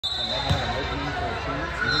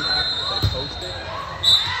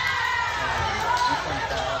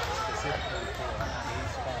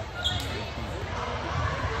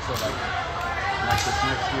So like this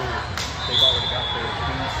next year, they've already got their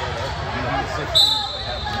teams set up. You know, the 6 teams, they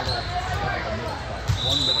have a middle spot,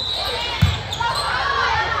 one middle spot.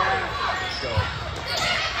 So,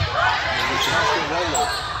 it's not still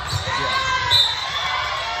roller. Yeah.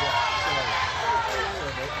 Yeah. So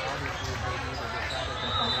they obviously they need to get out of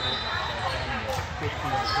the middle. So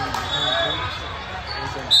 15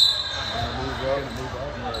 teams, they're going to move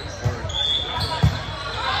up or something like that.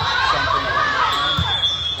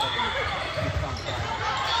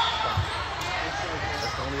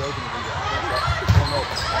 That's the only opening we got. One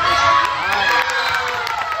open.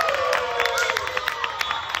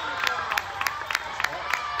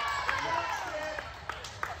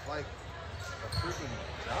 Like a freaking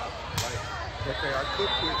job. Like, okay, our cook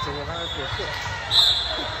quit, so we're hiring for a cook.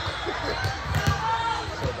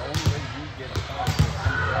 So the only way you get a job is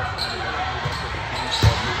somebody else is going to move up with the team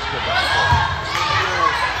that moves to the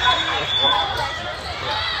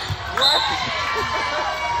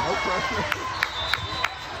no pressure.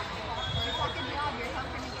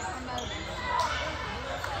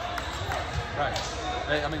 Right.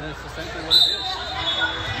 Hey, I mean, that's essentially what it is. You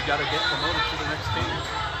got to get promoted to the next team.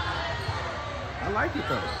 I like it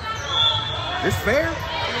though. It's fair. Yeah.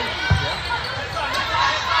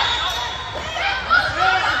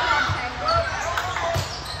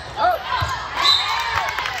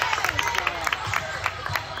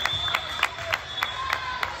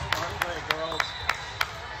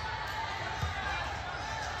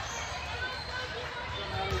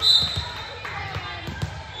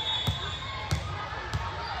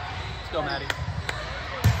 Go, Maddie.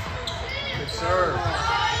 Good serve.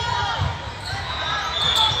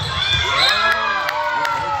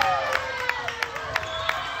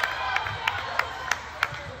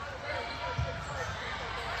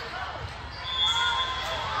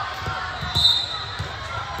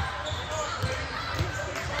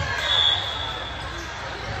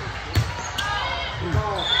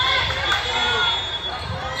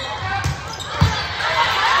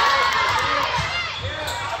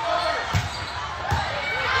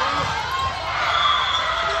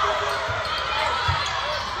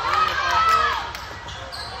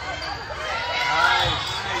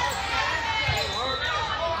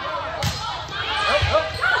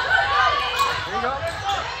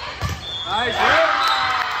 Nice.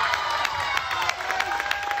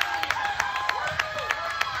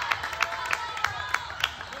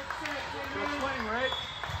 Good swing, Rick.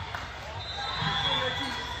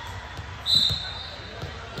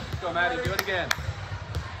 Go, Maddie. Do it again.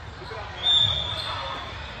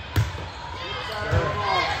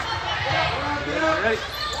 Ready?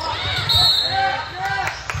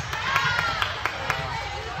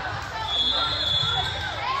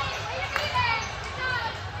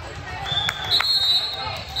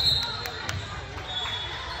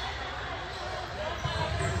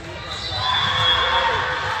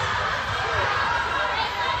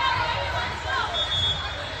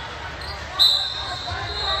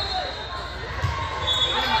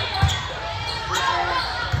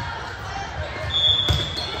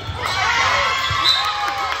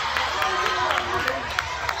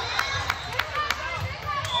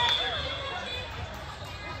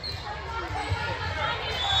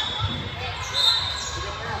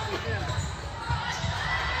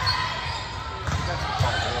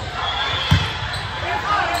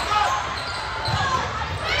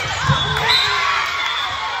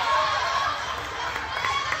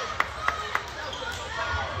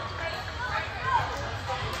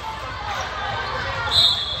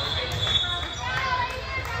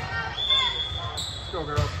 Go,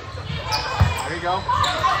 girls. There you go.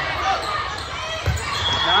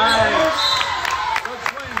 Nice. Good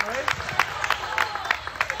swing, right?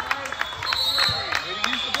 Way to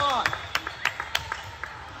use the block.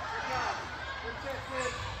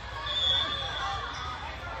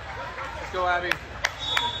 Let's go, Abby.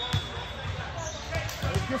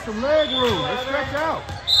 Let's get some leg room. Let's stretch out.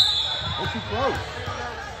 We're too close.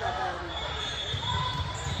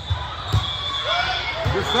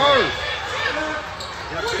 Good serve.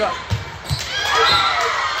 Yep, good up.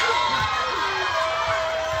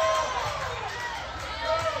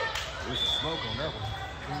 There's smoke on that one.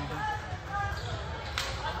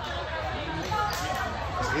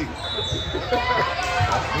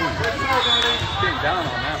 Getting down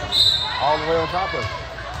on that one. All the way on top of it.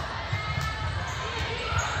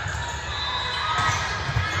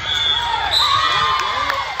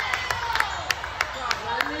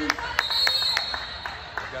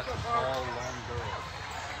 Got some tall, long girls.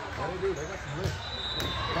 What they do? They got some lift.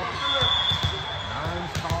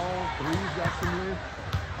 9's tall, 3's got some lift.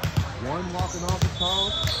 1 walking off the tall.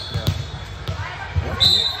 Yeah. That's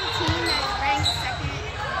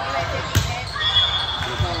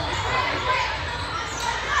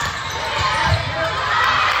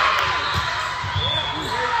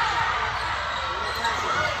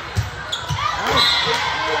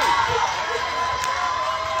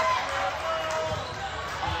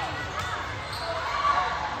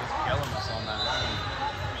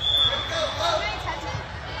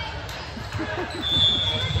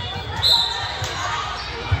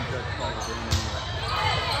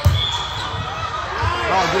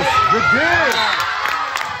Good dig!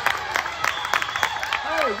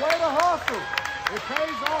 Hey, way to hustle. It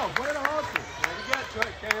pays off. Way to hustle. Way to get to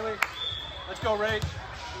it, Kaylee. Let's go, Rach.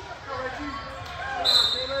 Let's go, Rachie.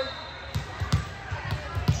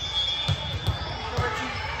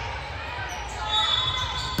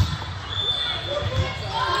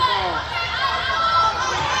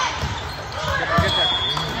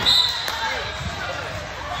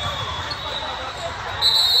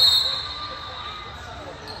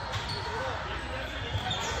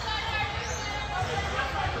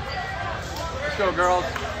 Let's go, girls.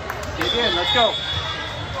 Dig in. Let's go.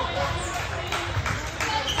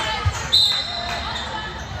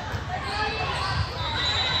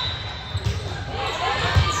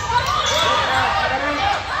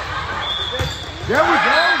 There we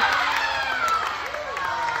go.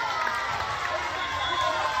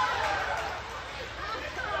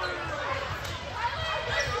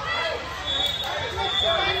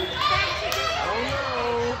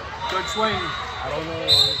 Good swing. I don't know.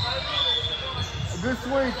 A good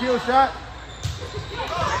swing, kill shot.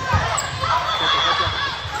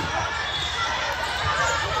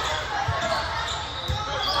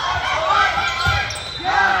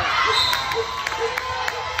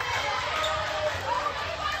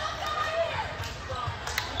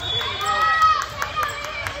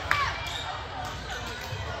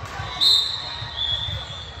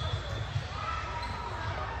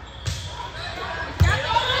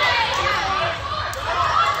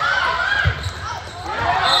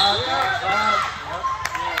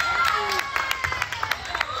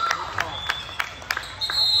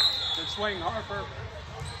 Swing, Harper.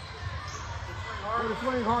 Good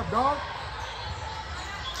swing, Harp, dog.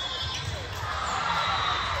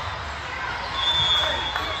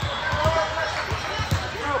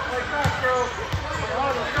 Go, play fast, girl.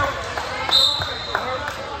 Let's go.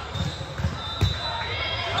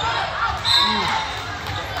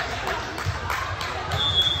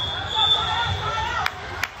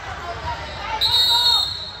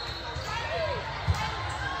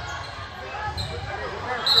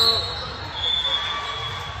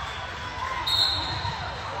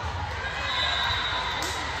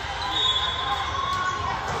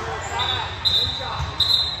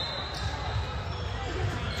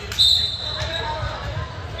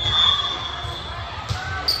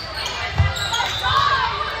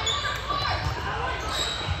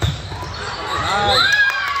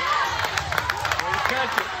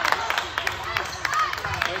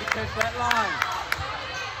 That line.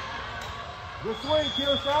 Good swing,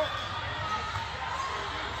 kill shot.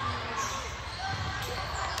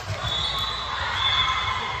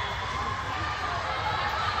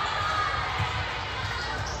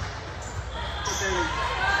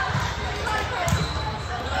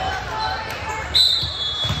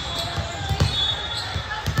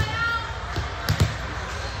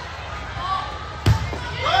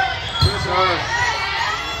 Good serve.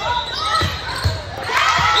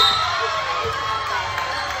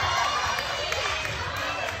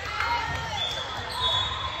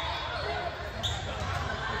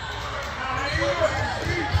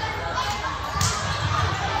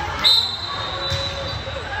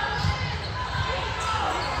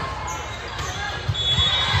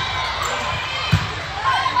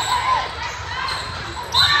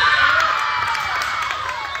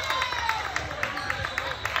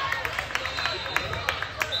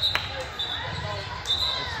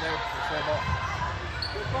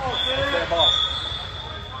 Their ball.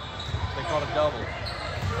 They called a double.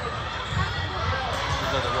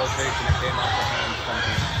 Because of the rotation that came off the hands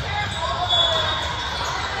funky.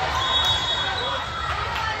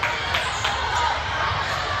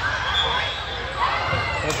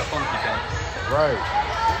 It was a funky catch. Right.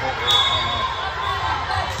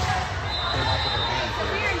 Came off of their hands.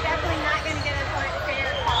 You're definitely not going to get a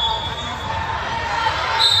fair call.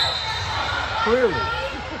 Clearly.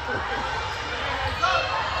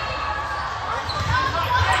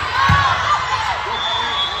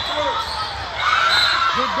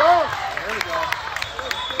 Good go. There we go.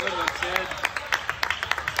 Good one, Sid.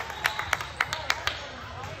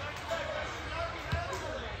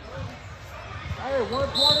 Hey, one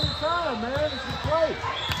point at a time, man. This is play.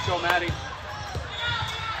 Let's go, Maddie.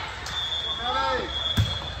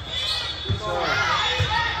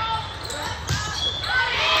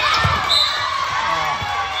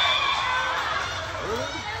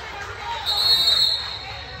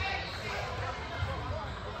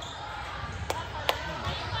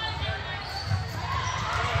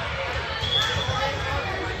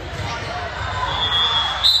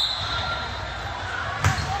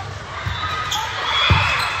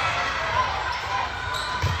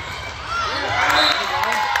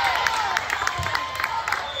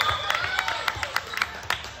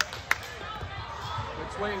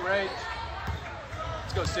 swing, Ray.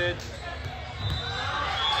 Let's go, Sid.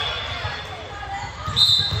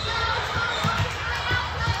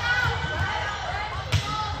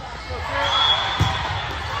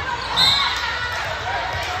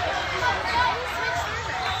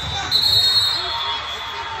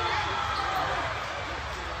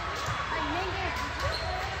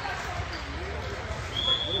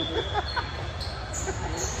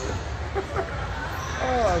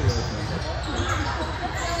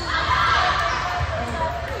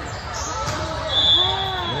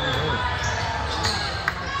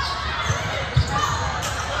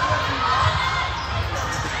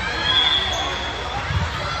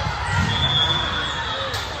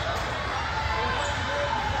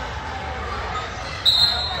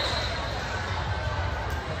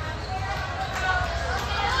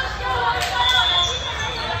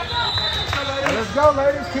 Let's go,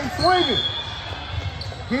 ladies. Keep swinging.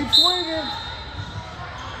 Keep swinging.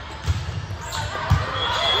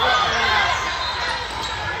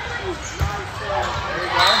 There you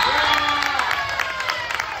go.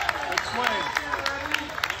 Good swing.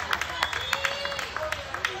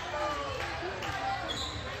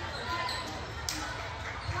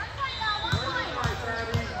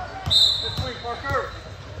 Good swing, Parker.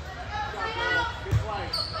 Good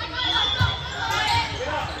swing.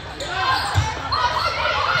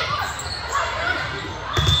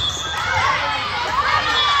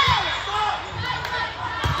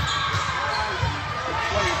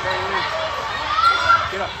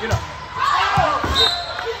 Get up, get up.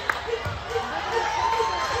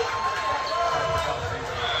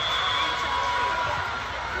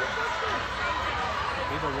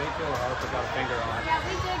 Either Rachel or Harper got a finger on. Yeah,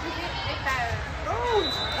 we did. We did. It's better. Oh,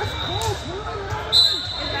 that's close.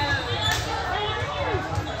 It's better.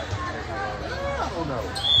 Oh, no.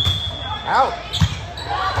 Out.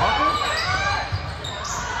 Parker?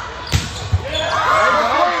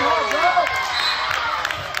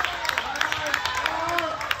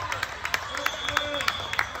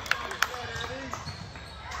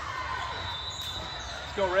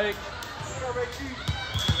 Let's go, Ray. Let's go, Ray.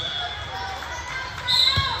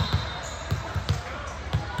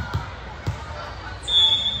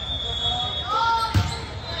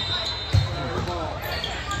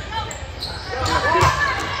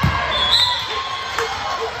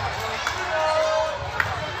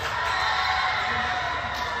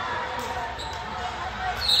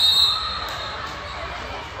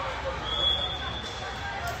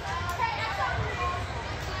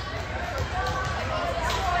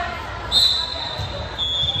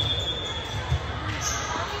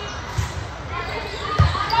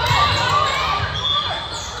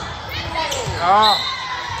 Ah.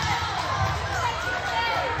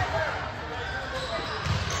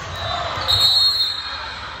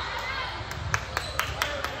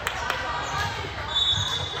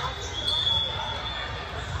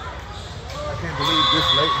 I can't believe this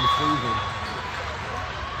late in the season,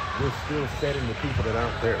 we're still setting the people that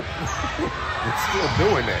aren't there. We're still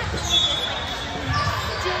doing that.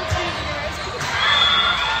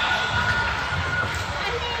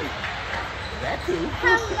 That too.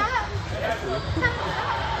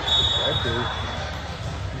 That too.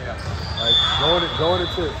 Yeah. Like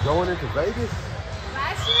going into Vegas.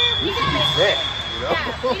 Last year, we You didn't should be make set, you know? Yeah,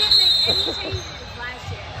 we didn't make any changes last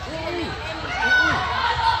year. We didn't make any changes.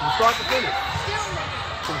 From start to finish. Still make.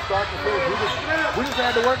 From start to finish. We just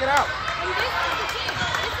had to work it out. And this is the team.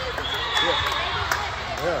 This is the team. Yeah.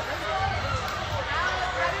 Yeah.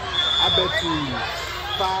 I How bet you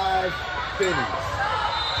 5 pennies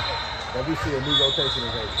that we see a new rotation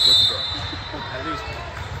in Vegas. What you bet? At least.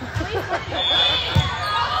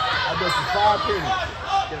 I bet you 5 pennies.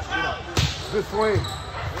 Yes, get up. Good swing.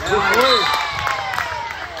 Good swing.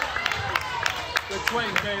 Good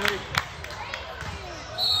swing, Kaylee.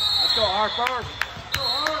 Let's go, Harper.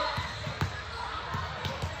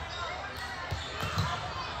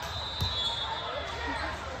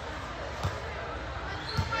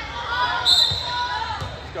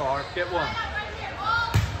 Let's go, Harp. Get one.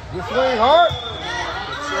 Good swing, Hart.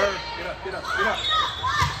 Good serve. Get up, get up, get up.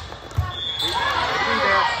 Be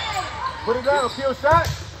there. Put it down. Kill shot.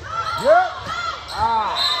 Yep.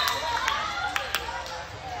 Ah.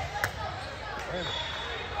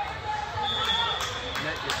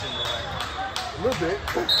 Net gets in the way. A little bit.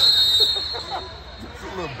 Just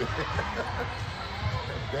a little bit.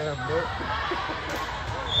 Damn net.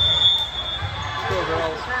 Let's go,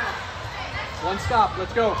 girls. One stop.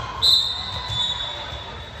 Let's go.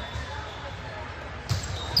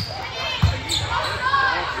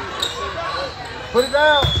 Put it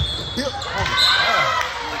down. Kill. Oh my God.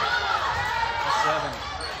 7.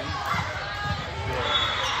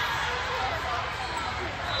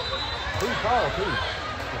 tall, too.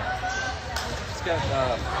 It's got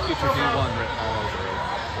future D1 written all over it.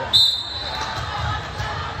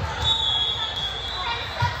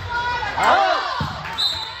 Yep.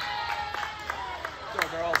 Let's go,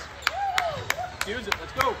 girls. Use it.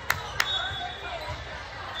 Let's go.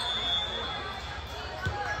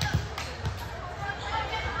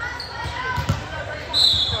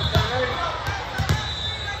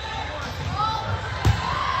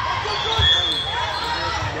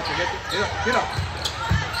 Get up.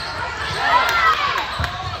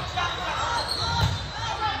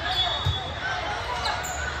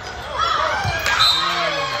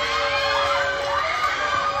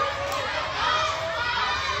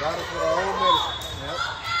 Got it for the whole medicine. Yep.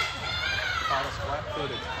 Caught us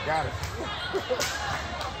flat-footed. Got it.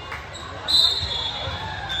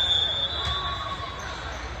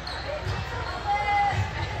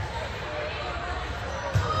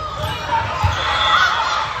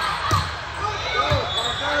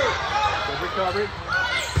 Good recovery.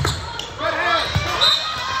 Good hand.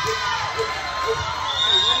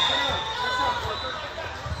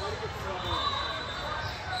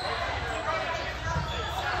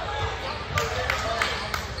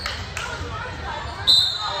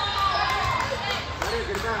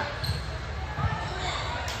 Good night.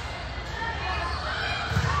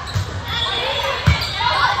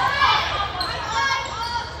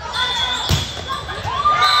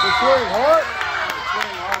 Good swing, Hart.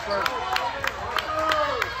 Swing, Harper.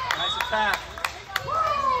 Nice attack.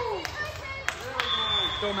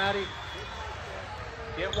 Let's go, Maddie.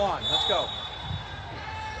 Get one. Let's go.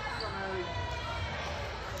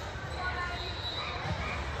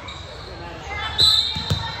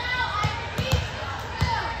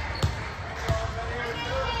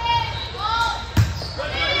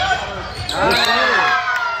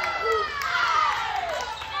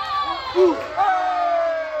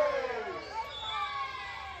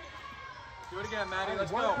 Do it again, Maddie.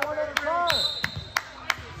 Let's One go. point at a time.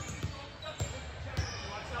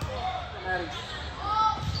 Maddie.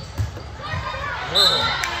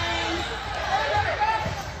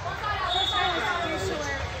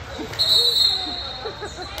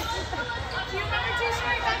 Do you remember Too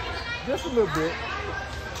Short back in the night? Just a little bit.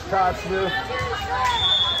 Todd Smith.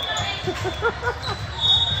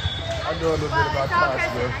 I know a little bit Well, about it's all Todd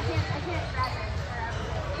present. Smith. I can't grab it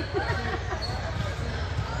forever.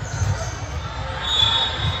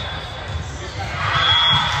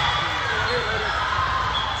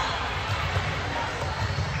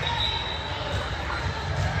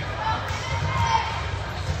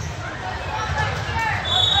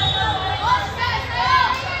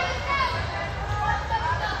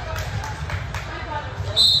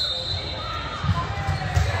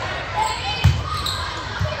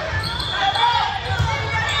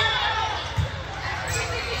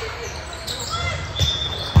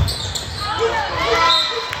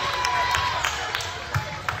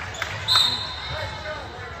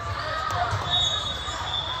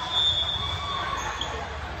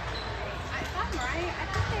 If I'm right, I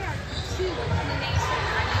think they are 2 in the nation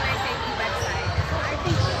on USAB website. I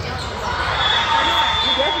think we did.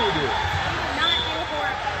 We definitely did. Not in a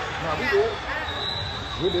horrible. No, we did.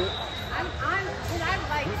 We did. Cause I'm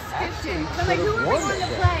like We skipped actually it. So I'm like, who are we could've won going to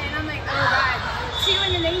that play? And I'm like, oh god, 2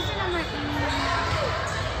 in the nation. I'm like, We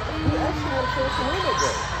actually had a chance to win that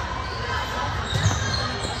game.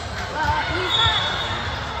 well, he's got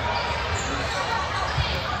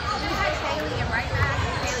Bailey and right back.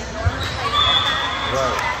 Bailey normally plays right back.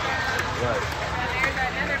 Right. Right. And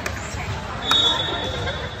there's another change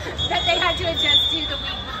that they had to adjust to the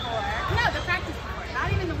week before. No, the practice before.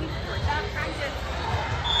 Not even the week before. The practice.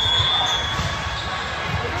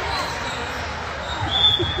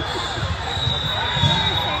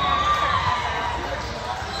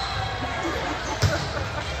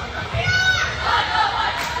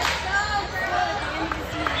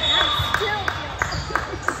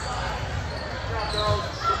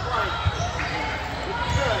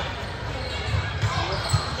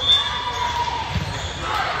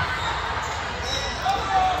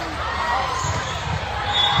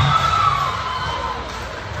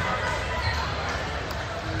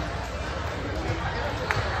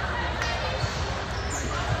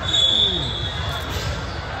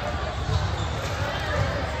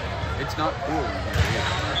 It's not cool in here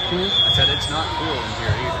either. I said it's not cool in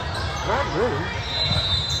here either. Not really.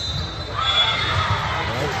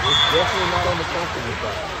 No, it's definitely not on the comfortable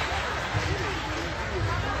side.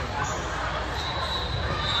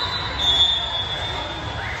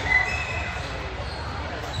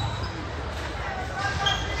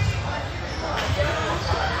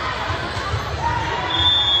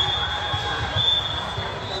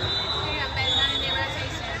 Yeah, but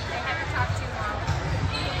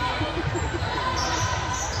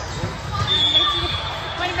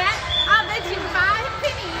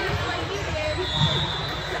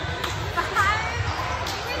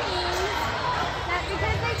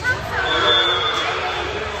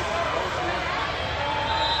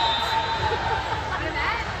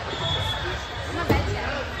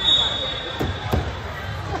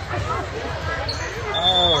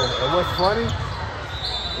what's funny?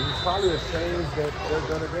 It's probably a change that they're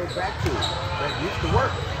going to go back to. That used to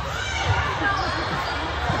work.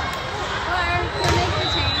 Or he'll make the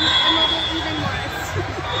change and we'll get even worse.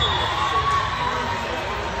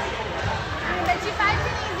 I bet you 5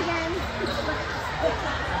 pennies again.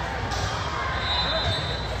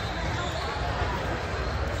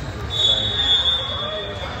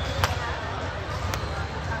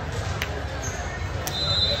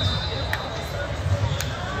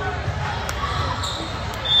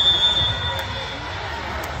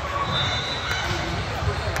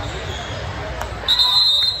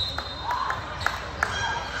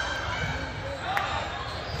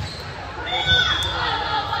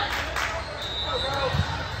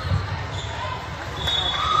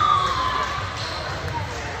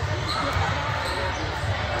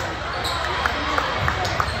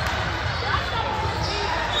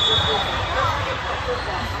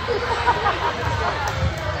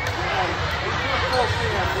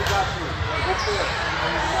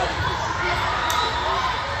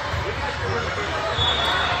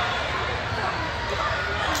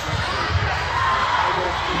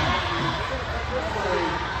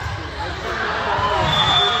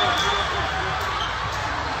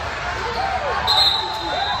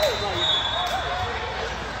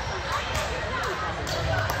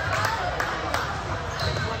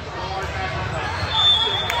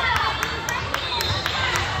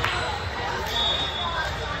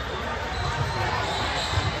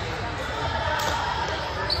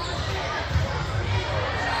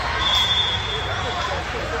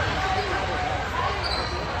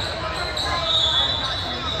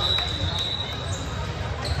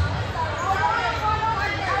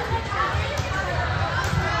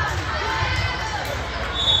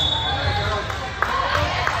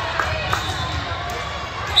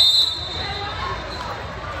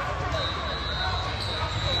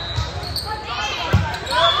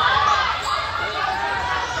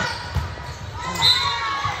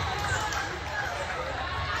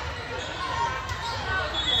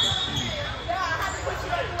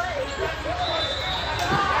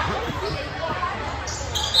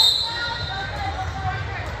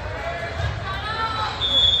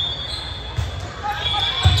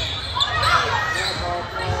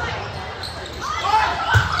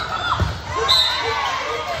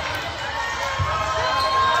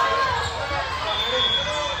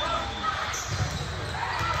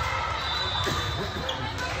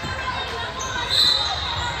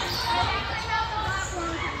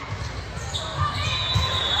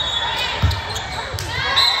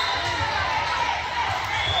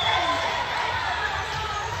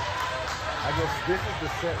 This is the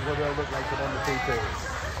set where they'll look like the number 2 team.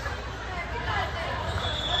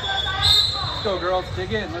 Let's go, girls.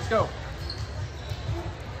 Dig in. Let's go.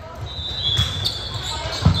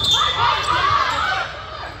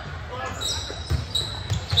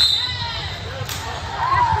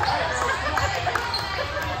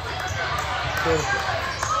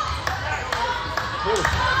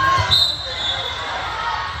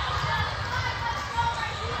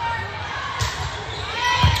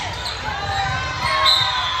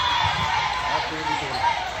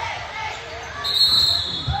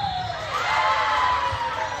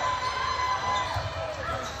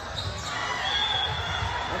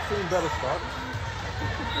 Better start.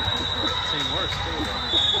 Seen worse too.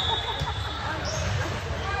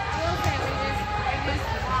 I will say we just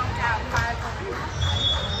walked out 5 points.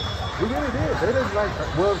 We really did. They didn't like.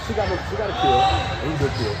 Well, she got a kill. It was a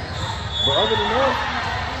good kill. But other than that,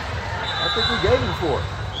 I think we gave him 4. That's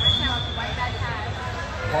how it's like that time.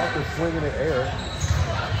 Parker swinging in the air.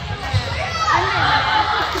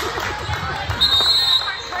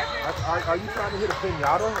 Are you trying to hit a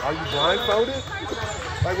pinata? Are you blindfolded?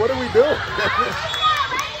 Like, what are we doing? Nice,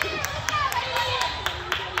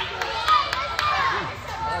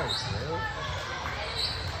 man.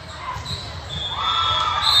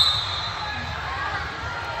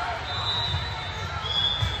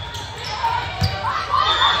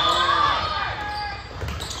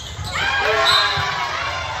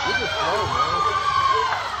 We're just slow, man.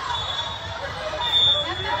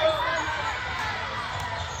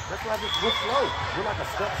 That's why we're slow. We're like a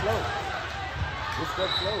step slow. We're step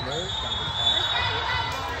slow, man.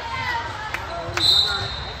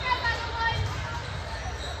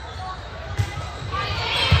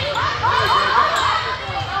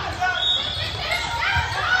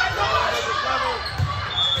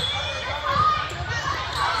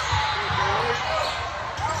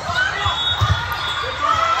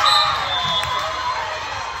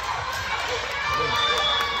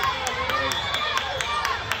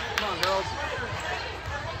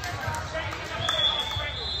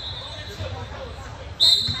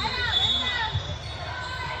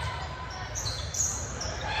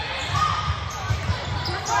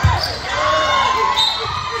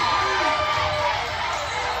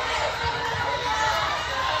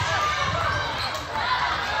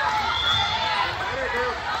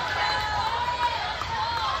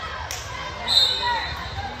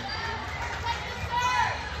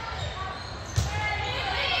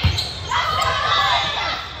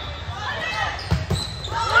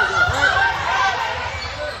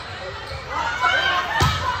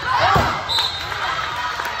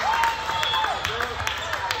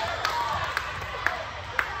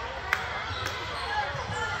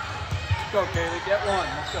 Let's go, Kaylee. Get one.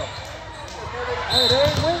 Let's go. Hey, they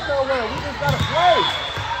ain't went nowhere. We just gotta play.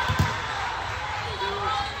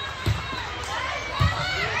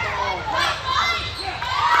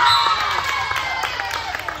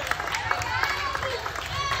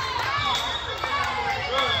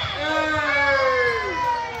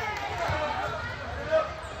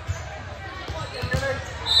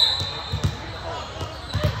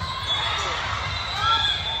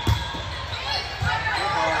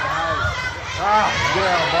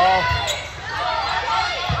 Yeah, ball.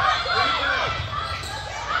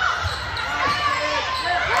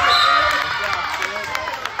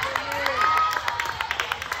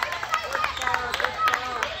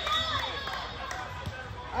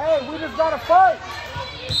 Hey, we just gotta fight.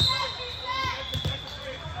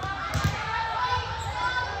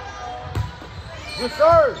 Good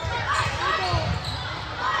serve.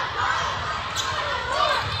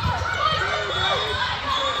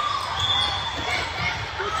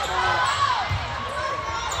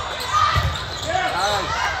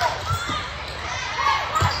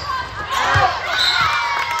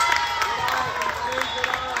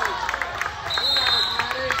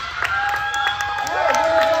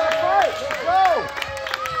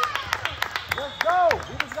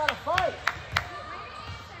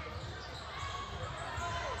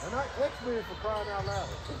 X-Men for crying out loud.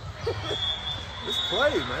 Just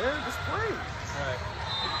play, man. Just play. All right.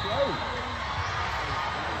 Just play.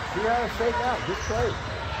 See how it shake out. Just play.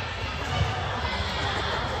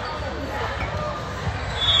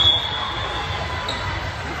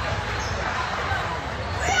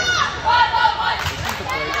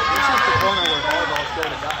 This is the corner where volleyball's going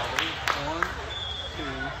to die. 1, 2,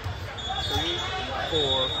 3,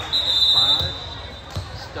 4, 5.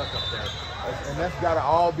 Stuck up there. And that's got to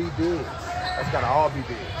all be big. That's got to all be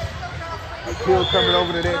big. The kill coming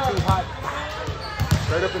over to that too hot.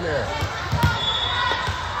 Straight up in there.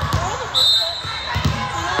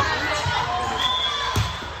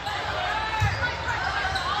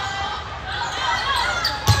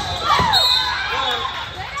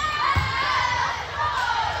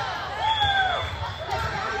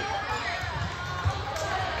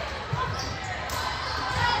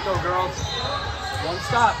 Go, girls. One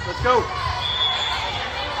stop. Let's go.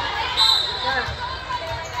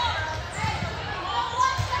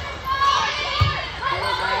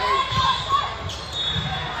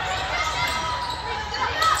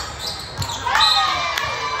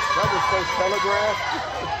 That was so telegraphed.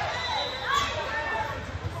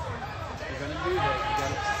 You're going to do that. You got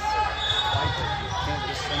to fight it. You can't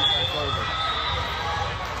just send it back over.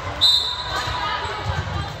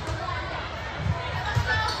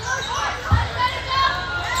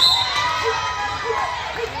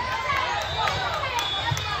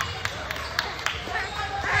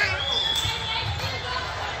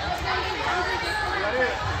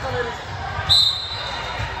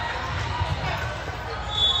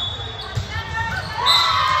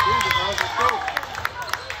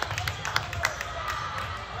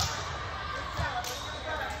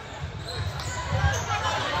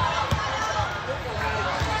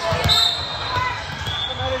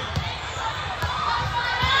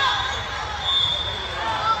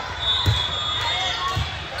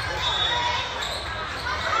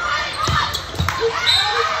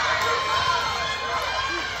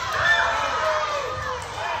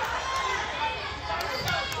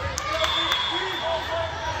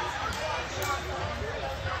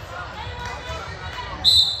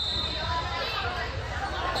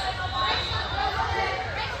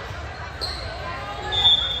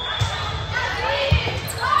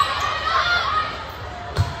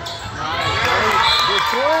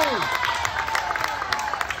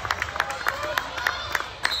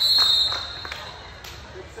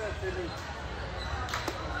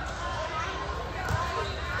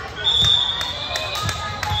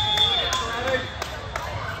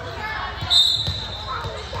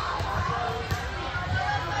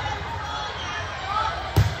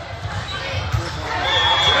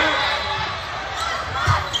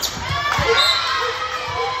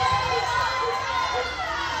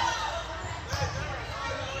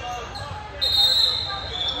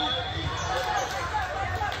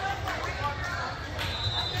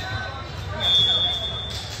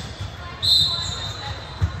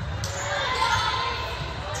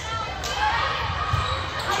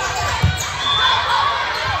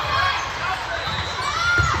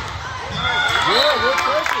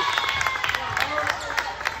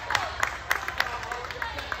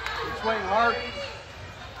 Swing hard.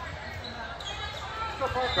 Go,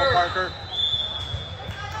 Parker.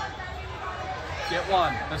 Get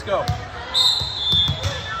one. Let's go.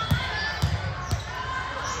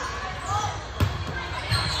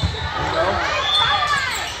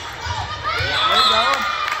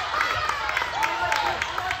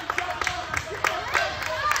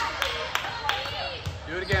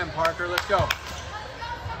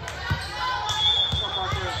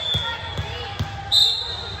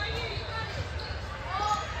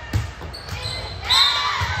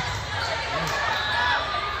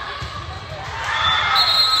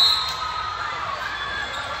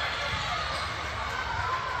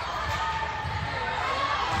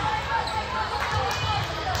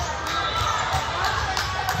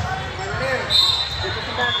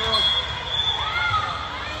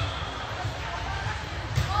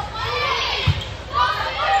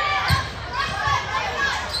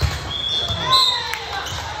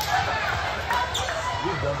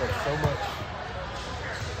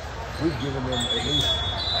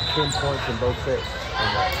 10 points in both sets.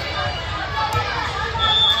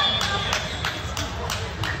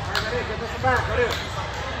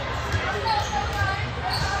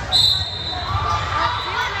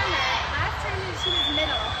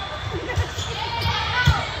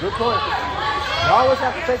 Good point. You always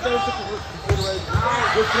have to take that into consideration.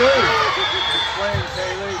 Good swing. Good swing,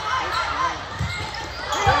 Kaylee. Good swing.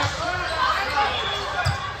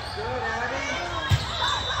 Good, Abby.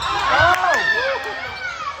 Oh!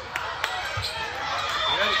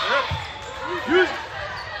 Good.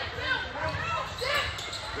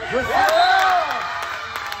 Good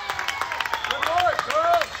work,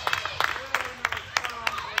 girls.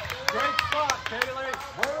 Great spot, Kaylee.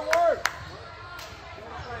 Way to work.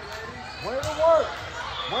 Way to work.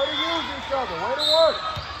 Way to use each other. Way to work.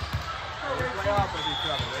 Play off of each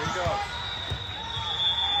other. There you go.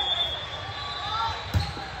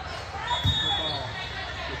 Good ball.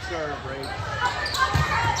 Good serve, Ray.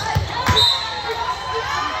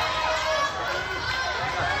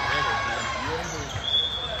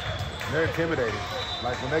 They're intimidating.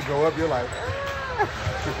 Like when they go up, you're like,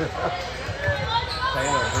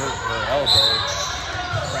 Taylor hurt her elbow in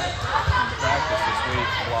practice this week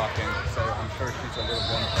blocking, so I'm sure she's a little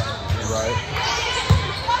bit practice. right.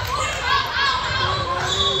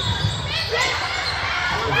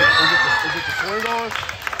 Is it the swing on?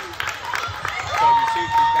 So you see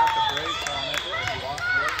she's got the brace on it. If you watch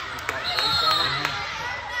it, she's got a brace on it.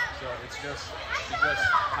 So it's just, she just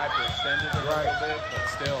hyperextended it a little bit, but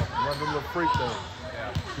still. One of them little freak things.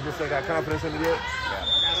 Yeah. You just ain't got confidence in it yet? Yeah.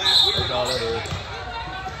 That's all that is.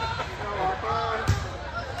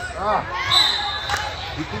 Ah.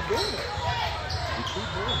 You keep doing it. You keep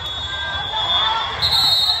doing it.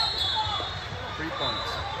 3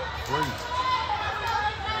 points. 3.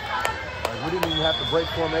 Like, we didn't even have to break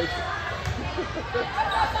formation.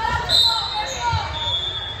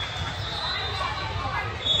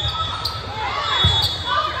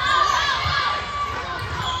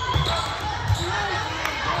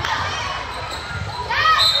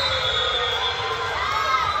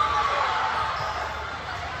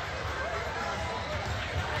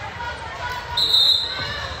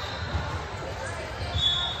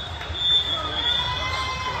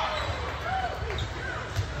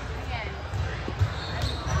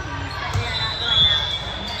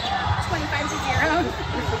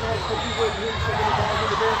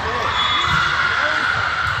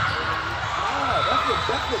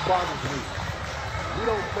 That's what bothers me. We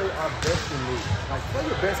don't play our best in league. Like, play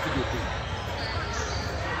your best to get beat.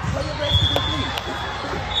 Play your best to get beat.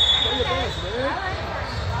 Play your best, man.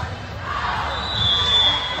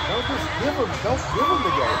 Don't just give them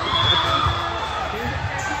the game.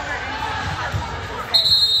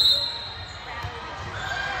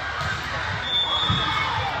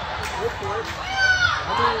 Good point.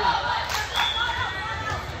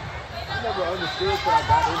 I never understood till I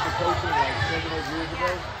got into coaching like 7 or 8 years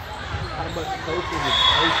ago how much coaching is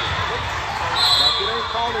coaching. Like, it ain't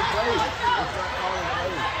calling plays. It's not calling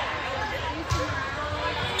plays.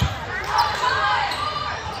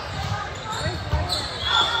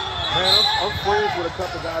 Man, I'm friends with a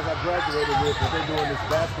couple guys I graduated with, but they're doing this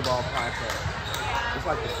basketball podcast. It's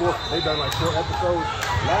like the 4th, they've done like 4 episodes.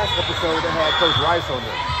 Last episode, they had Coach Rice on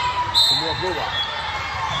there from North Blue Rock.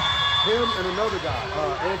 Him and another guy,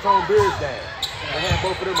 Anton Beard's dad. They had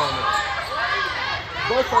both of them on there.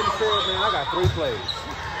 Both of them said, man, I got 3 plays.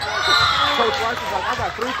 Coach Rice was like, I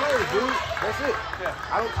got 3 plays, dude. That's it. Yeah.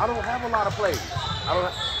 I don't have a lot of plays.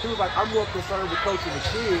 He was like, I'm more concerned with coaching the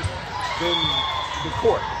kids than the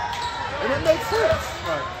court. And it makes sense.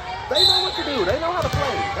 Right. They know what to do. They know how to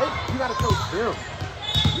play. You got to coach them.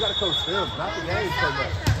 You got to coach them, not the game so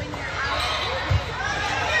much.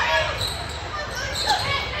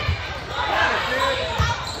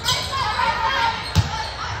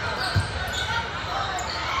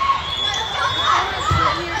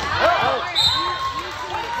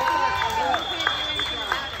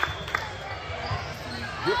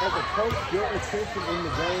 As a coach, your attention in the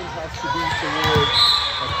game has to be toward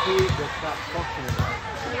a kid that's not functioning right.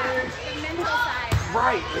 Yeah, the mental side.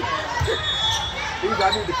 Right. Either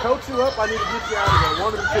I need to coach you up, I need to get you out of there.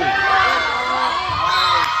 One of the two.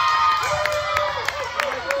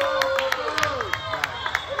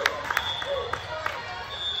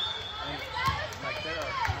 Like, there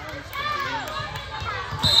are times to be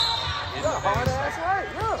Hard ass right,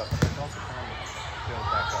 yeah. It's also time to build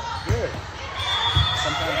back up. Good.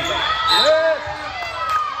 Sometimes you got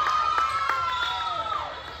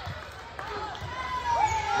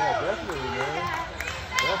Yeah, definitely, man.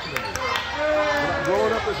 Definitely.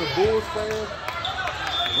 Growing up as a Bulls fan,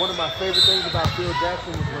 one of my favorite things about Phil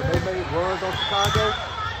Jackson was when they made runs on Chicago,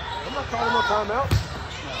 I'm not calling no timeout.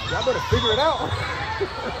 Y'all better figure it out.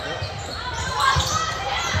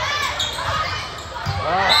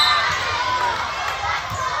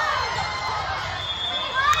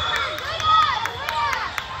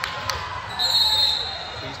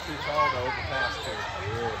 He's too tall to overpass too.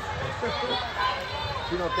 Yeah.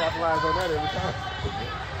 She don't capitalize on that every time.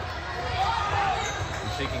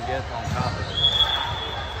 And she can get on top of it.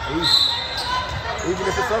 Easy. Even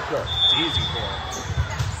if it's up there. It's easy for her.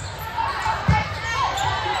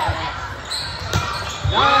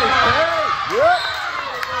 Nice, Tay! Yep!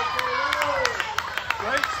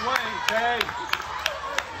 Great swing, Tay.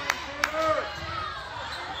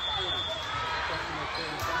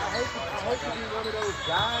 I hate to be one of those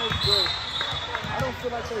guys, but I don't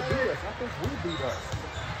feel like they beat us. I think we beat us.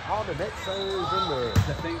 All the net serves and the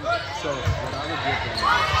thing, so what I would give them is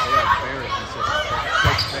they are very consistent.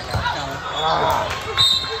 Check out talent.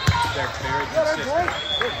 They're very consistent. They're great.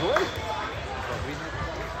 They're great. But we have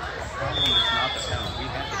the problem is not the talent.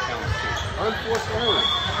 We have the talent too. Unforced errors.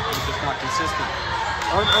 It's just not consistent.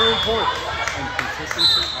 Unearned points. And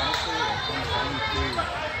consistency, honestly, it comes down to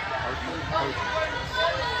partially coaching.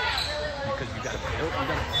 Because you got to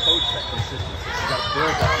coach that consistency. You got to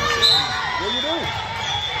build that consistency. Yeah, you do.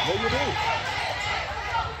 Yeah, you do.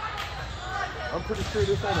 I'm pretty sure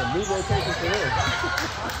this ain't a new rotation for him.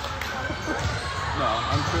 No,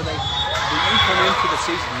 I'm sure you come into the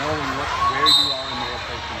season knowing where you are in the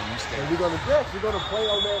rotation and you stay. And you're gonna play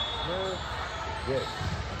on that, man. Yes.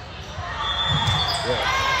 Yes.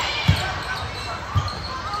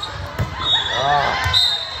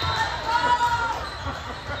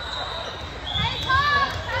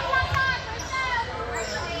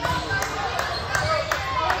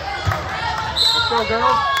 Let's go,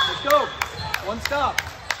 girl. Let's go. One stop.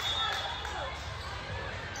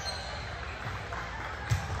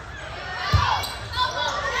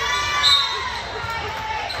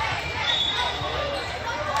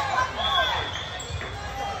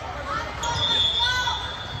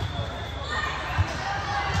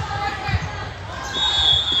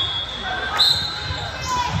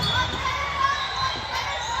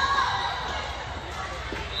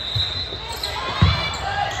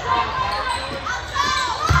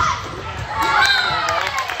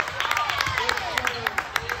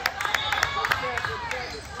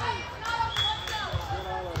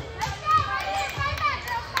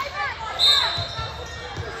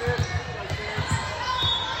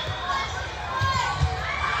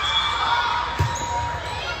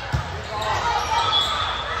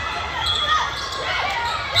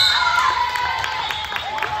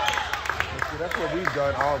 That's what we've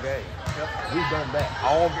done all game. Yep. We've done that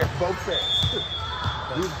all game, both sets.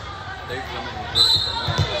 They've come in reverse for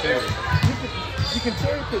one, two. You can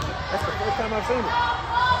cherry pick it. That's the first time I've seen it.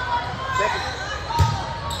 Second.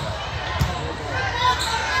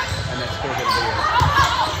 And that's still going to be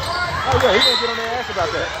Oh yeah, he's gonna get on their ass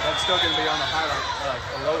about that. That's still going to be on the highlight,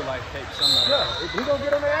 a low light tape somewhere. Yeah, he's gonna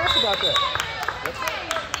get on their ass about that. Yep.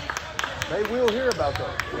 They will hear about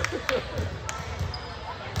that.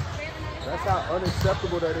 That's how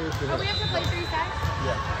unacceptable that is to him. Oh, we have to play 3 sets?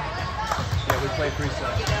 Yeah, we play 3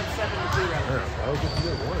 sets. I was just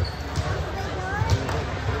doing one.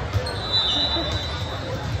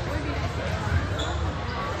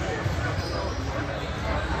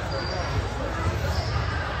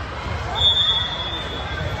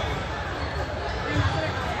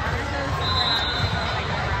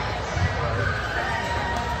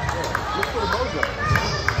 Look for the mojo.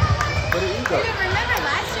 For the ego. Remember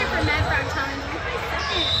last year for Madfrog Challenge, we placed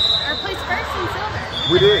second, or placed first in silver.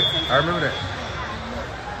 We did. I remember that.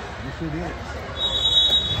 We sure did.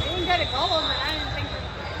 We didn't go to gold, but I didn't think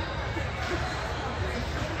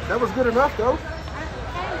That was good enough, though.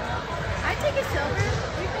 I take a silver.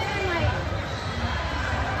 We've been in like.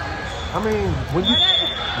 I mean, when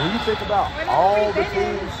you think about all the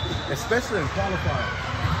teams, especially in qualifiers,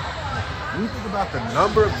 when you think about the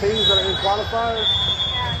number of teams that are in qualifiers,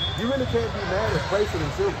 you really can't be mad at placing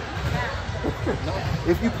in silver.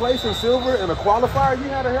 If you place in silver in a qualifier, you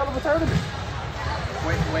had a hell of a tournament.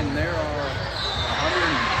 When there are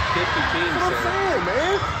 150 teams That's what I'm there, saying,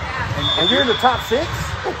 man. and And you're in the top 6.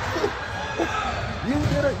 You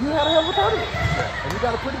had a hell of a tournament, and you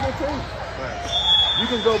got a pretty good team. You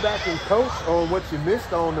can go back and coach on what you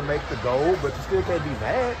missed on to make the goal, but you still can't be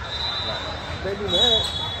mad. Can't be mad.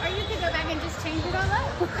 Or you could go back and just change it all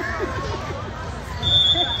up.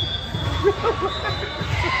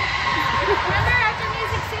 Remember after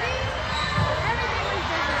Music City? Everything was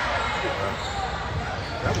different.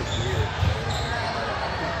 That was weird.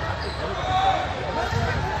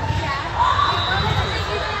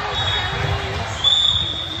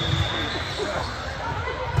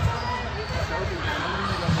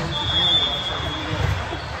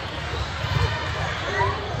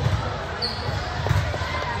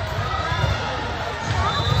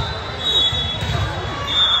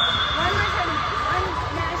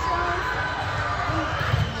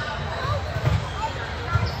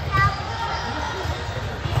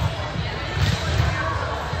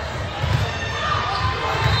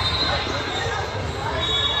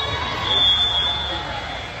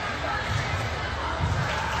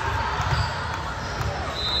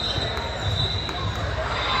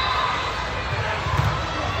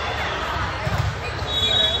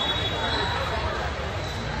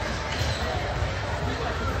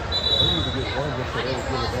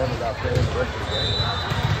 rest of the game. I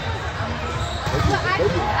think it's way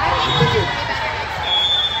better next year. Like, I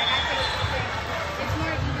think it's more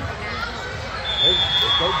even than that. If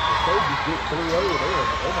they just get 3-0,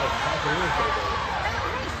 they might pack it in for the game.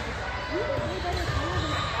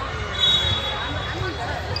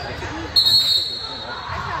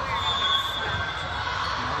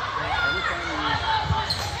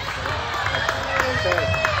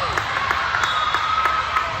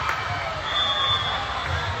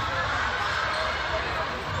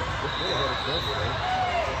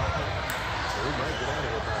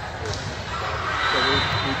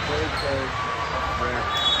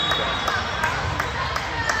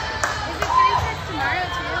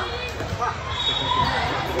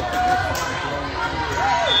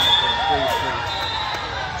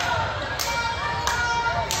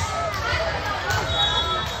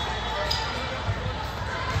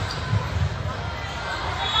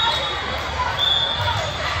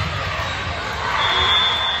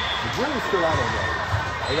 Still out on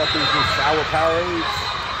that. They got these new sour Powerades.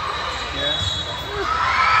 Yeah.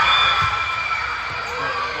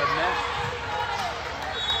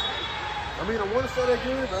 I mean, I want to say they're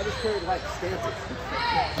good, but I just can't like stamp it.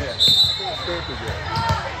 Yeah. I can't stamp it yet.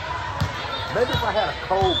 Maybe if I had a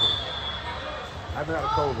cold one. I haven't had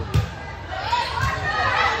a cold one yet.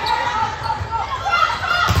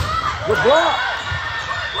 Good block.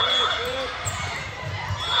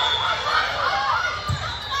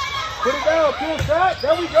 Put it down, kill shot.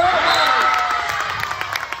 There we go.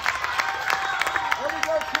 There we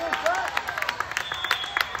go, kill shot.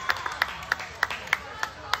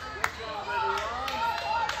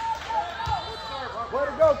 Way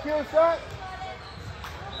to go, kill shot.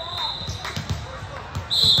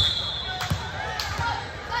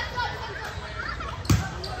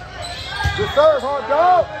 Good serve, hard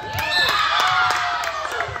dog.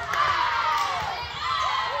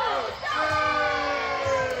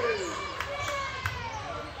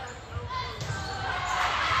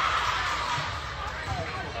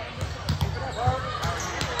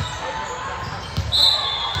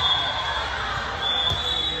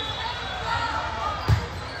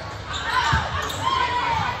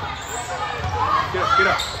 Get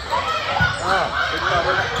up.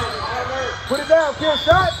 Put it down, kill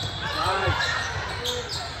shot. Nice.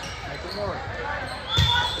 Make it more.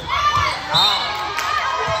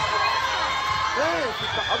 Damn, I'm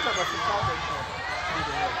talking about some confidence.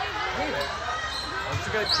 That's a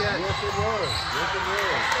good catch. Yes, it was. Yes, it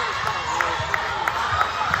was.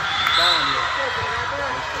 I'm telling you.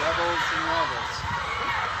 There's levels and levels.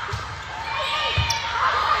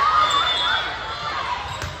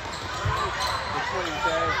 Good swing,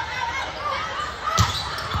 Tay.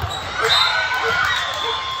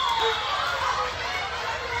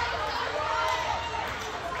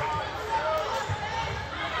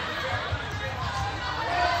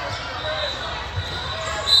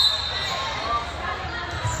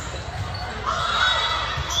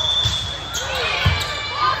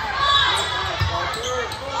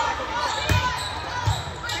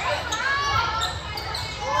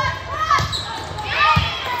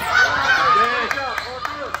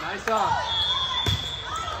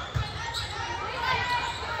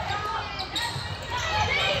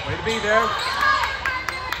 Way to be there.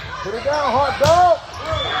 Put it down, hot dog.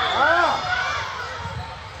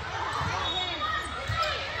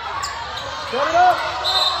 Shut it up.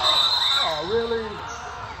 Oh, really?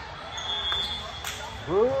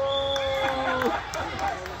 Boo.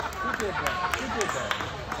 Who did that? Who did that?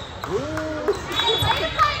 Boo.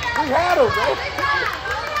 We had him, man.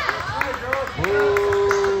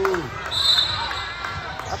 Boo.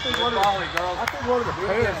 I think one of the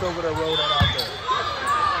parents over there rolled that out there.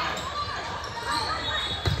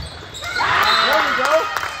 There we go.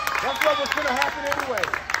 That's what was going to happen anyway.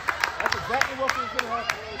 That's exactly what was going to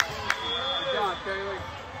happen. Good job, Kaylee.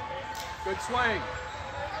 Good swing.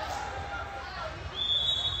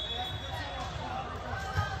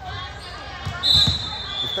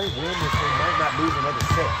 If they win this, they might not lose another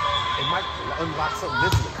set. It might unlock something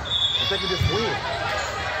mentally. If they can just win.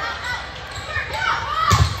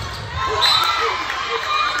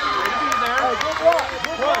 Hey, good block.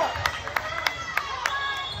 Good block.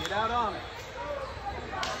 Get out on it.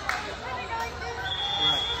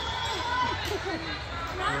 Right.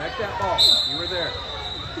 Direct that ball. You were there.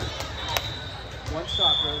 One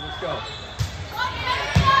stop, bro. Let's go.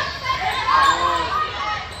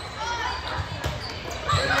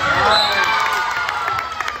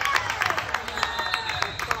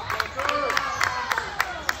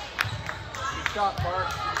 Good shot, Bart.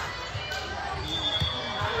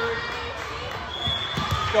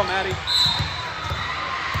 Let's go, Maddie.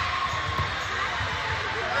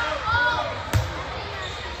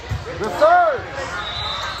 Good serve.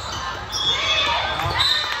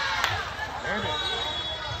 Damn it.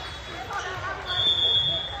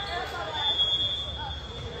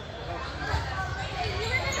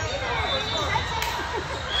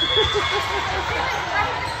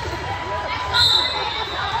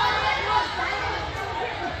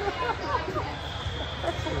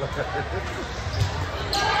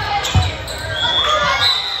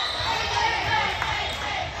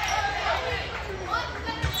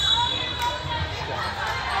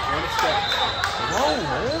 Come on,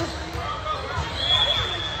 man.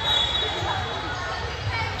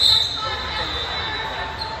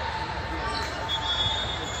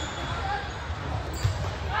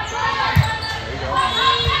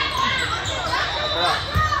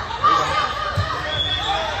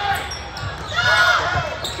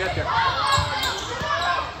 Get there.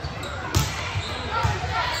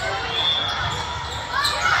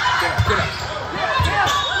 Get up.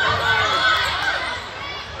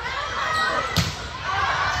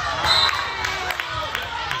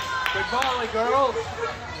 Good volley, girls.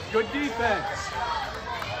 Good defense.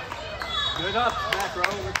 Good up, Macro.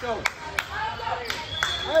 Let's go.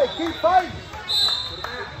 Hey, keep fighting.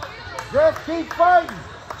 Just keep fighting.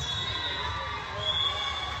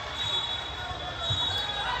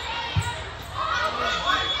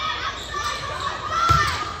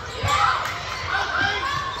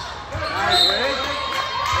 Nice, Rick.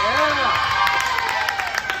 Yeah.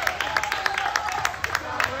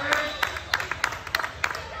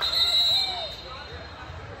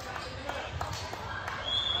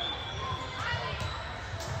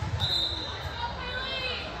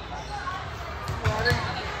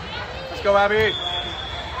 Let's go, Abby.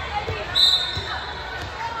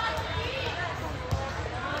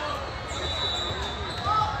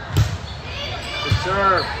 Good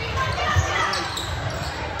serve.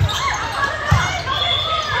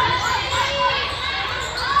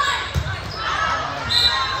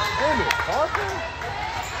 Damn it, Parker.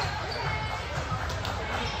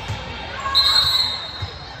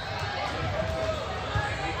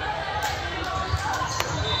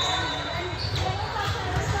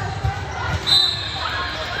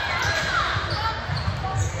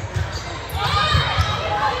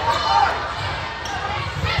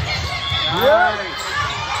 Nice.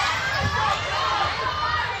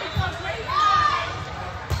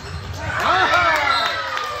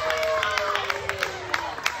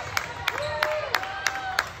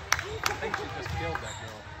 I think she just killed that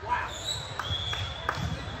girl.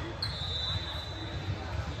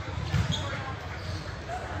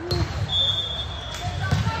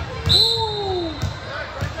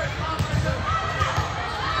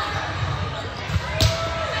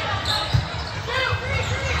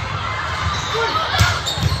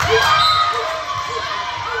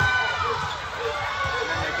 And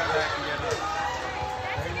then they come back and get us.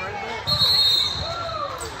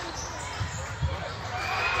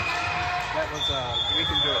 That was, we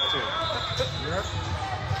can do it too. Yep.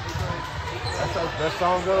 That's how that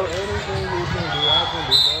song goes. Anything we can do, I can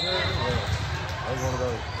do better. Yeah. That was one of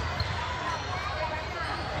those.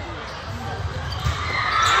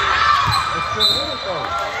 It's still in it though.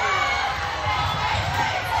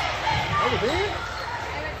 That was it? It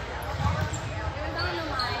was on the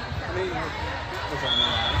line. I mean, it was on the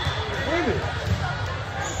line. Wait a minute.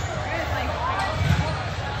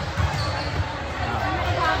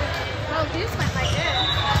 Well, Deuce went like this.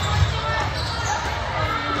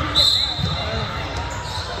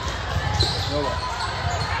 No way.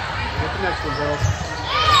 Get the next one, girls.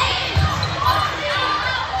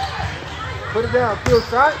 Put it down. Field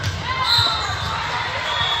shot.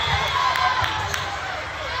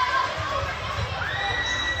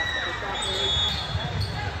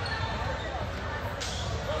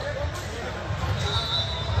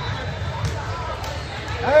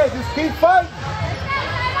 Hey, just keep fighting.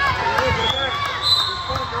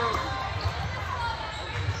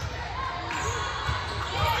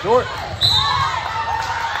 Short.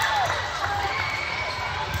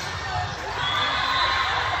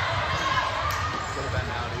 Could have been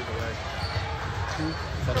out either way.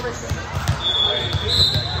 Could have been either way. Could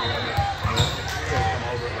have come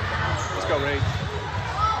over. Let's go, Ray.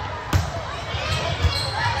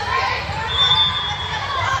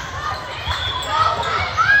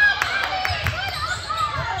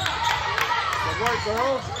 Good work,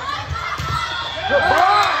 girls. Good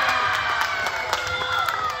ball.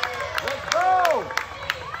 Let's go.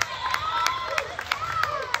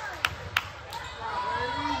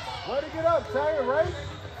 Way to get up, Taylor, right?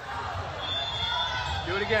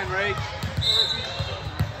 Do it again, Ray.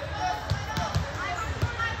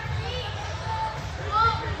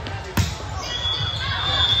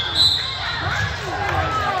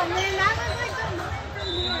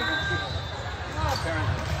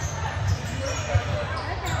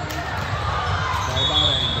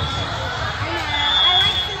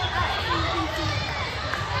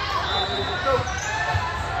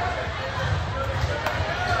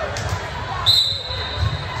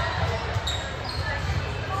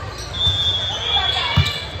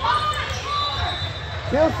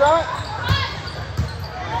 shot.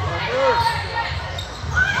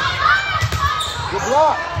 Good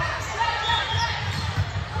block.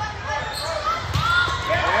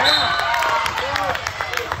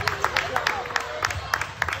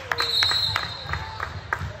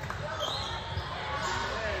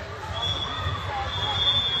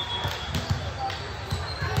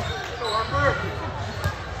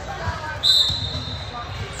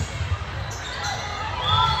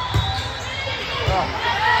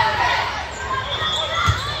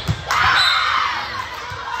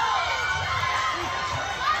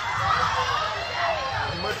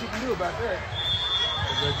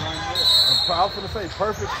 I was going to say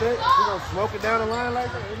perfect set. You're going to smoke it down the line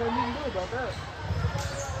like that. Ain't nothing you can do about that.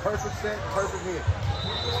 Perfect set, perfect hit.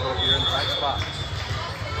 So you're in the right spot.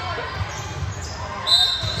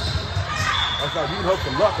 That's all. You can hope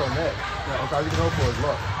for luck on that. That's all you can hope for is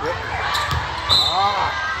luck. Yep.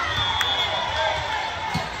 Ah.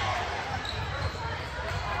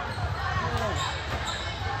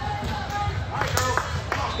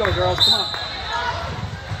 Let's go, girls. Come on.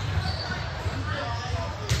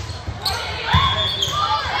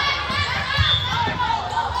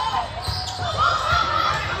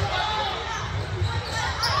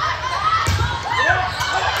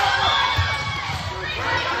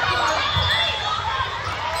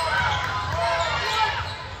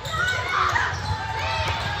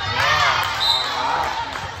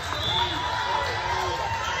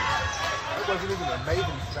 Wasn't even an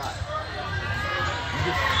amazing shot. You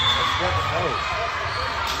just a step ahead.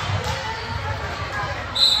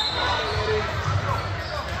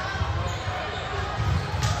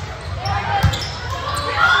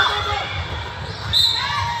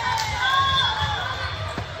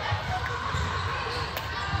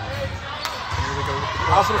 I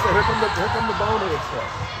was gonna say, here come the bonehead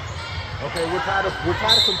stuff. Okay, we're tired of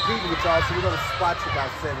competing with y'all, so we're gonna spot you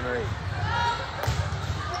about 7 or 8.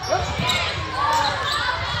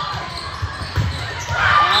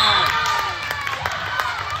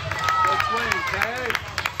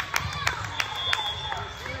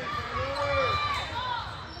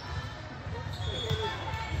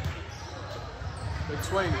 Big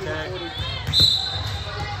swing, tag.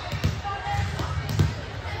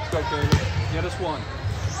 Let's go, David. Get us one.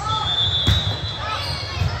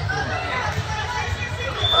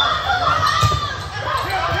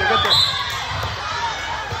 Get there.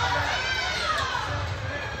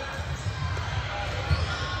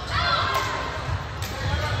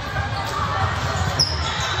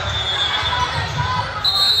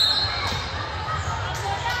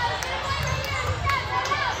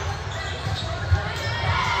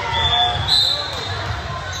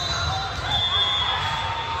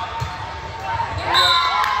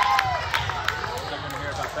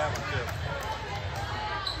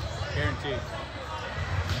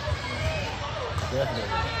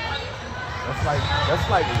 Definitely. That's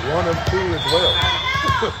like 1 of 2 as well.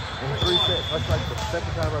 In 3 sets. That's like the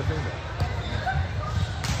second time I've seen that.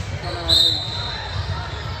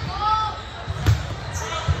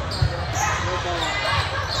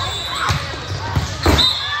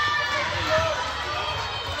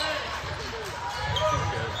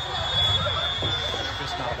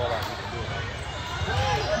 Just not a whole lot you can do about that.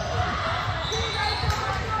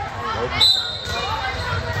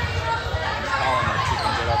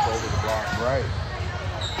 Up over the block. Right.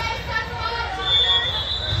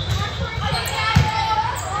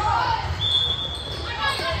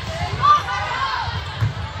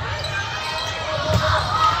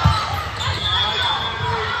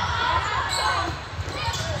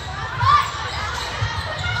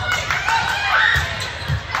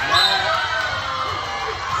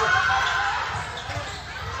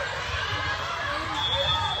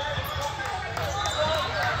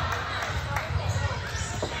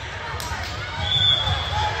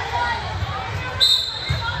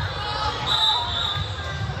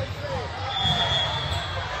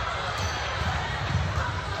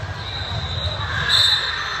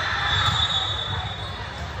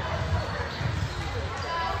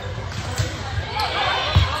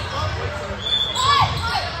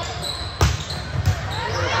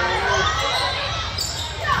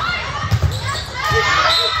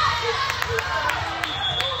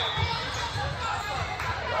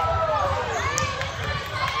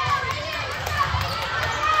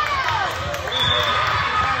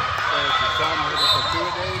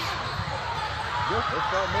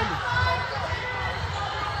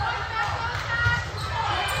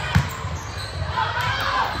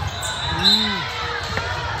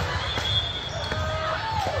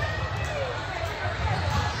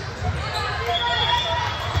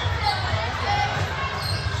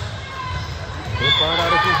 We'll find out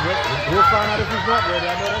if he's not if he's not ready. I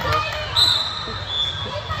know that much.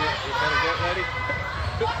 You better get ready.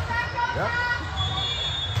 Yep.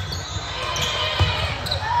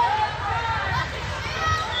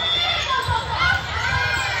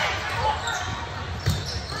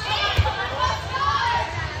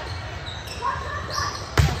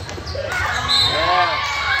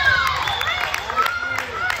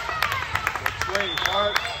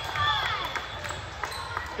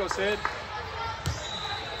 Go, Sid.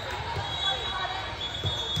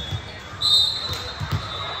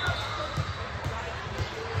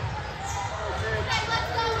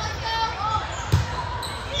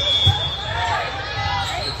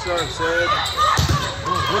 Good serve, Sid.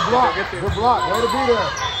 Good block. Good block. Way to be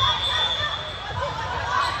there.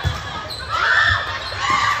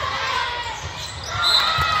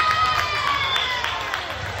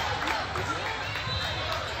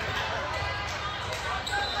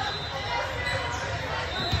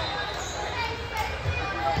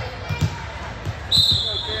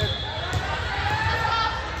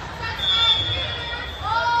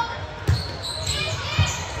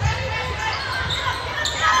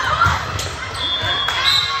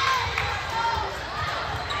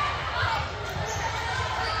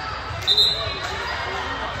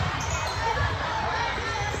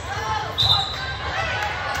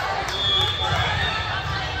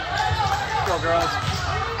 Girls.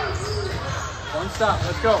 One stop,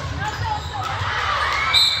 let's go.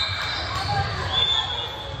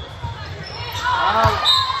 Out.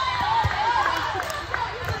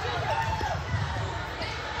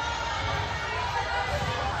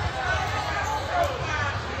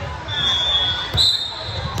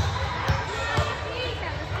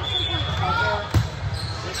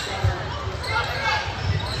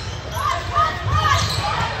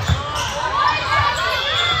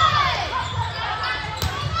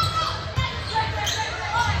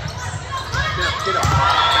 Get up.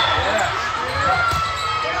 Yeah.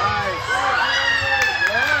 Nice.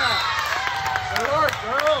 Yeah. Good work,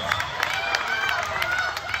 girls.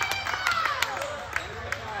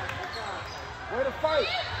 Way to fight.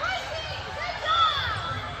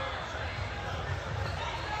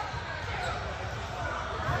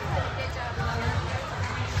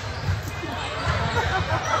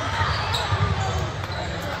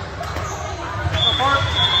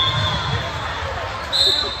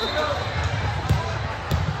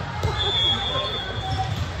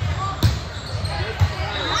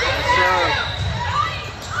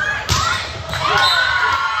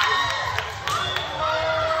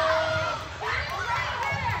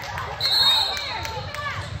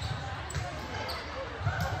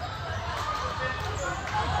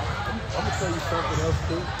 I'm gonna tell you something else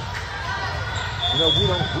too. You know,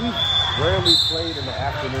 we rarely played in the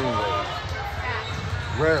afternoon wave.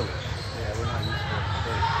 Rarely. Yeah, we're not used to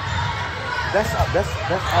it. That's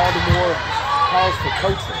all the more cause for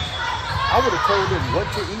coaching. I would have told them what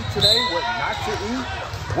to eat today, what not to eat,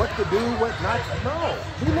 what to do, what not to. No,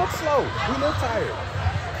 we look slow. We look tired.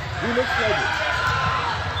 We look sluggish.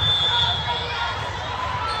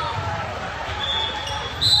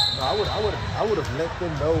 No, I would have let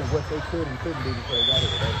them know what they could and couldn't do before they got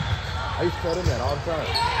here today. I used to tell them that all the time.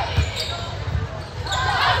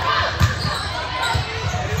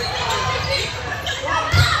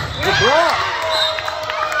 Good block.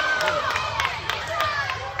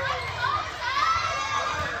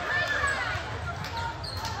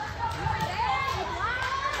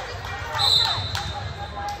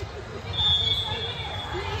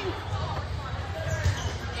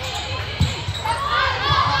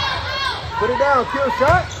 Put it down, kill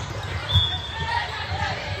shot.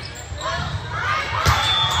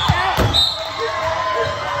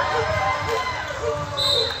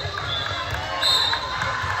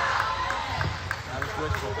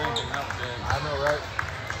 Wishful thinking, that was it. I know, right?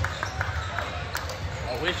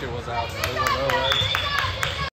 I wish it was out, but it was.